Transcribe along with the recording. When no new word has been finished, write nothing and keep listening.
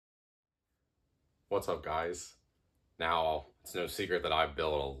What's up, guys? Now, it's no secret that I've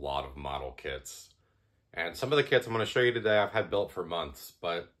built a lot of model kits. And some of the kits I'm going to show you today I've had built for months,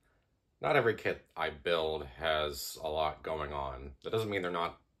 but not every kit I build has a lot going on. That doesn't mean they're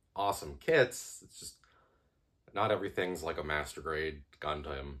not awesome kits, it's just not everything's like a master grade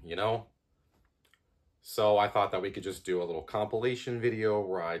Gundam, you know? So I thought that we could just do a little compilation video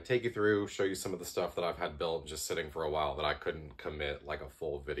where I take you through, show you some of the stuff that I've had built just sitting for a while that I couldn't commit like a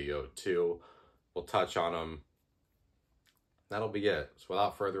full video to. We'll touch on them. That'll be it. So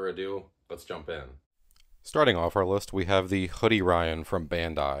without further ado, let's jump in. Starting off our list, we have the Hoodie Ryan from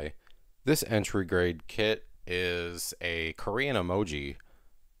Bandai. This entry grade kit is a Korean emoji,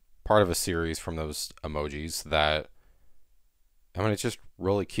 part of a series from those emojis that, I mean, it's just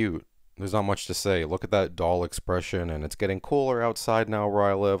really cute. There's not much to say. Look at that doll expression, and it's getting cooler outside now where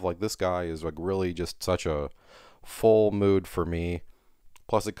I live. Like, this guy is like really just such a full mood for me.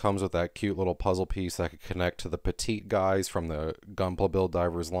 Plus, it comes with that cute little puzzle piece that could connect to the petite guys from the GUNPLA Build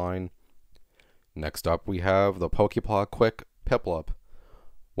Divers line. Next up, we have the Pokémon Quick Piplup.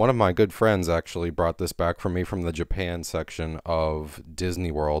 One of my good friends actually brought this back for me from the Japan section of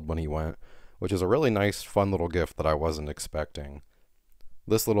Disney World when he went, which is a really nice, fun little gift that I wasn't expecting.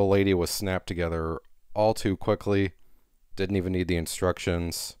 This little lady was snapped together all too quickly. Didn't even need the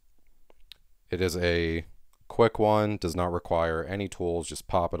instructions. It is a quick one, does not require any tools, just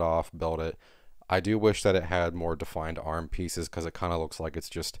pop it off, build it. I do wish that it had more defined arm pieces because it kind of looks like it's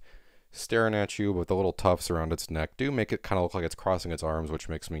just staring at you with the little tufts around its neck. Do make it kind of look like it's crossing its arms, which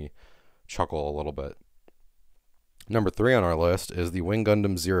makes me chuckle a little bit. Number 3 on our list is the Wing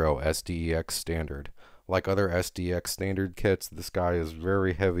Gundam Zero SDEX Standard. Like other SDX Standard kits, this guy is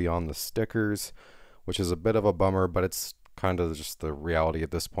very heavy on the stickers, which is a bit of a bummer, but it's kind of just the reality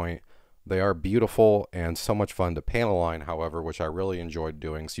at this point. They are beautiful and so much fun to panel line, however, which I really enjoyed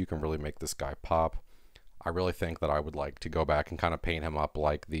doing, so you can really make this guy pop. I really think that I would like to go back and kind of paint him up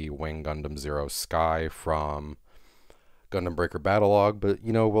like the Wing Gundam Zero Sky from Gundam Breaker Battlelog, but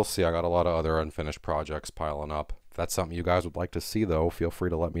you know, we'll see. I got a lot of other unfinished projects piling up. If that's something you guys would like to see, though, feel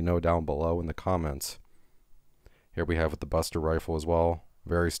free to let me know down below in the comments. Here we have with the Buster Rifle as well.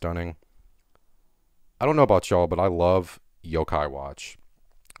 Very stunning. I don't know about y'all, but I love Yokai Watch.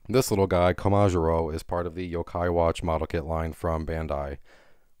 This little guy, Komajiro, is part of the Yokai Watch model kit line from Bandai.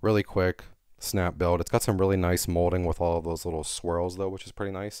 Really quick, snap build. It's got some really nice molding with all of those little swirls, though, which is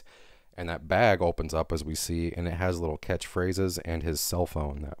pretty nice. And that bag opens up, as we see, and it has little catchphrases and his cell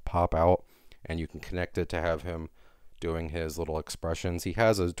phone that pop out, and you can connect it to have him doing his little expressions. He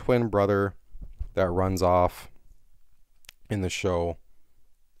has a twin brother that runs off in the show.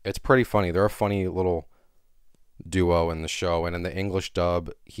 It's pretty funny. They're a funny little duo in the show, and in the English dub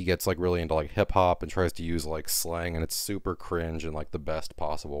he gets like really into like hip-hop and tries to use like slang, and it's super cringe in like the best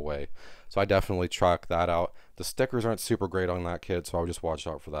possible way. So I definitely track that out. The stickers aren't super great on that kid, so I'll just watch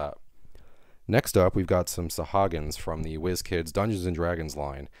out for that. Next up, we've got some Sahaugins from the WizKids Dungeons and Dragons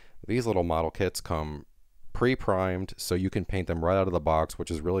line. These little model kits come pre-primed, so you can paint them right out of the box, which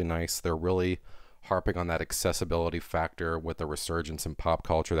is really nice. They're really harping on that accessibility factor with the resurgence in pop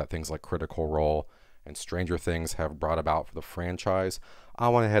culture that things like Critical Role and Stranger Things have brought about for the franchise. I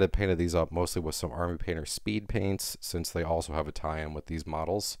went ahead and painted these up mostly with some Army Painter speed paints, since they also have a tie-in with these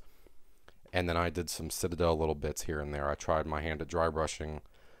models. And then I did some Citadel little bits here and there. I tried my hand at dry brushing,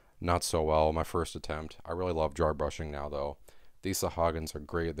 not so well, my first attempt. I really love dry brushing now, though. These Sahaugins are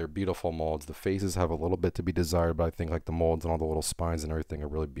great. They're beautiful molds. The faces have a little bit to be desired, but I think like the molds and all the little spines and everything are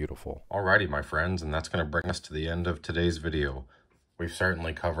really beautiful. Alrighty, my friends, and that's going to bring us to the end of today's video. We've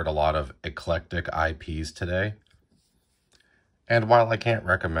certainly covered a lot of eclectic IPs today. And while I can't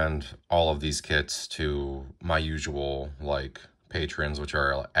recommend all of these kits to my usual, like, patrons, which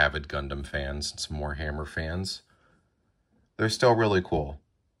are avid Gundam fans and some more Hammer fans, they're still really cool.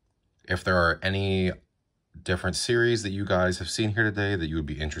 If there are any different series that you guys have seen here today that you would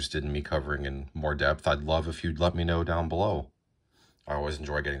be interested in me covering in more depth, I'd love if you'd let me know down below. I always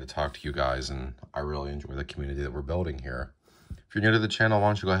enjoy getting to talk to you guys, and I really enjoy the community that we're building here. If you're new to the channel, why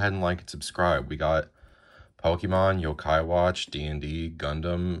don't you go ahead and like and subscribe. We got Pokemon, Yokai Watch, D&D,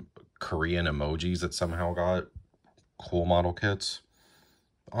 Gundam, Korean emojis that somehow got cool model kits.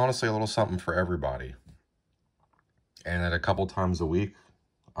 Honestly, a little something for everybody. And at a couple times a week,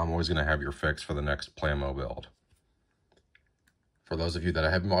 I'm always going to have your fix for the next Plamo build. For those of you that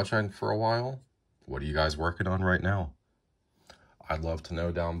I haven't been watching for a while, what are you guys working on right now? I'd love to know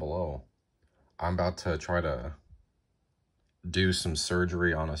down below. I'm about to try to do some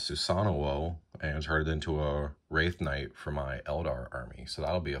surgery on a Susanoo and turn it into a Wraith Knight for my Eldar army. So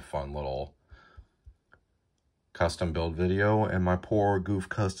that'll be a fun little custom build video, and my poor Goof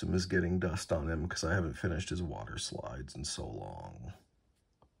Custom is getting dust on him because I haven't finished his water slides in so long.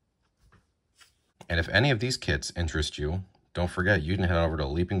 And if any of these kits interest you, don't forget you can head over to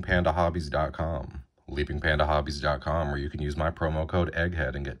leapingpandahobbies.com. leapingpandahobbies.com, where you can use my promo code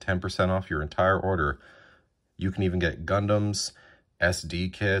EGGHEAD and get 10% off your entire order. You can even get Gundams,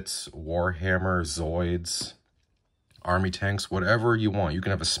 SD kits, Warhammer, Zoids, Army tanks, whatever you want. You can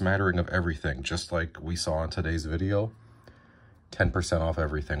have a smattering of everything, just like we saw in today's video. 10% off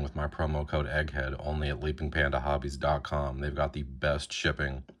everything with my promo code EGGHEAD, only at leapingpandahobbies.com. They've got the best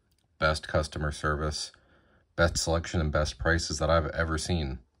shipping, best customer service, best selection, and best prices that I've ever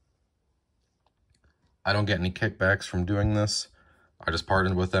seen. I don't get any kickbacks from doing this. I just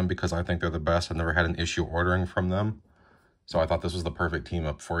partnered with them because I think they're the best. I've never had an issue ordering from them. So I thought this was the perfect team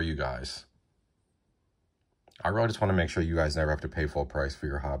up for you guys. I really just want to make sure you guys never have to pay full price for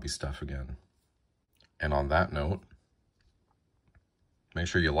your hobby stuff again. And on that note, make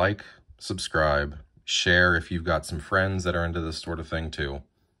sure you like, subscribe, share if you've got some friends that are into this sort of thing too.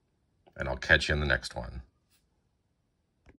 And I'll catch you in the next one.